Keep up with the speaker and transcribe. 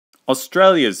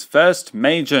Australia's first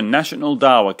major national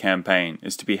Dawah campaign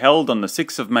is to be held on the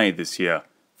 6th of May this year,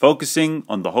 focusing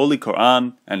on the Holy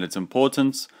Quran and its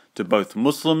importance to both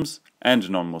Muslims and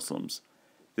non-Muslims.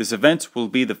 This event will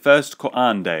be the first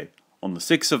Quran Day on the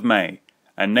 6th of May,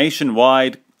 a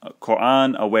nationwide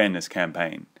Quran awareness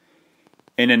campaign.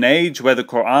 In an age where the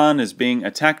Quran is being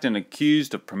attacked and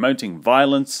accused of promoting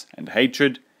violence and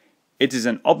hatred, it is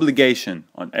an obligation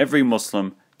on every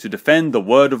Muslim to defend the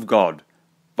Word of God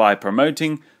by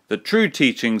promoting the true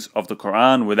teachings of the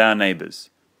Quran with our neighbours.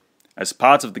 As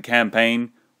part of the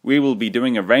campaign, we will be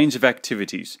doing a range of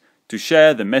activities to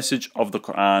share the message of the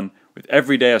Quran with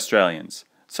everyday Australians,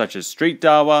 such as street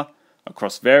dawah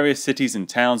across various cities and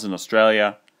towns in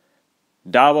Australia,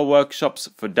 Dawah workshops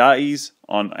for da'is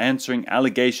on answering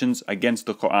allegations against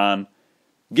the Quran,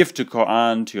 gift to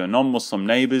Quran to your non-Muslim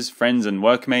neighbours, friends and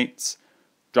workmates,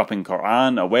 dropping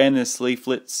Quran awareness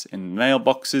leaflets in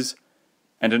mailboxes,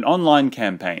 and an online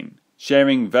campaign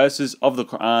sharing verses of the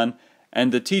Quran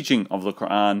and the teaching of the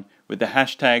Quran with the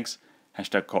hashtags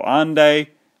 #QuranDay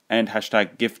and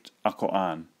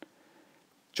 #GiftAQuran.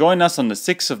 Join us on the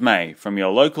 6th of May from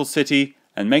your local city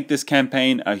and make this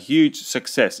campaign a huge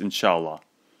success, inshallah.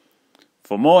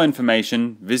 For more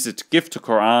information, visit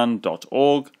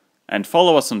gifttoquran.org and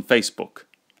follow us on Facebook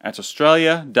at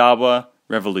Australia Dawah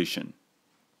Revolution.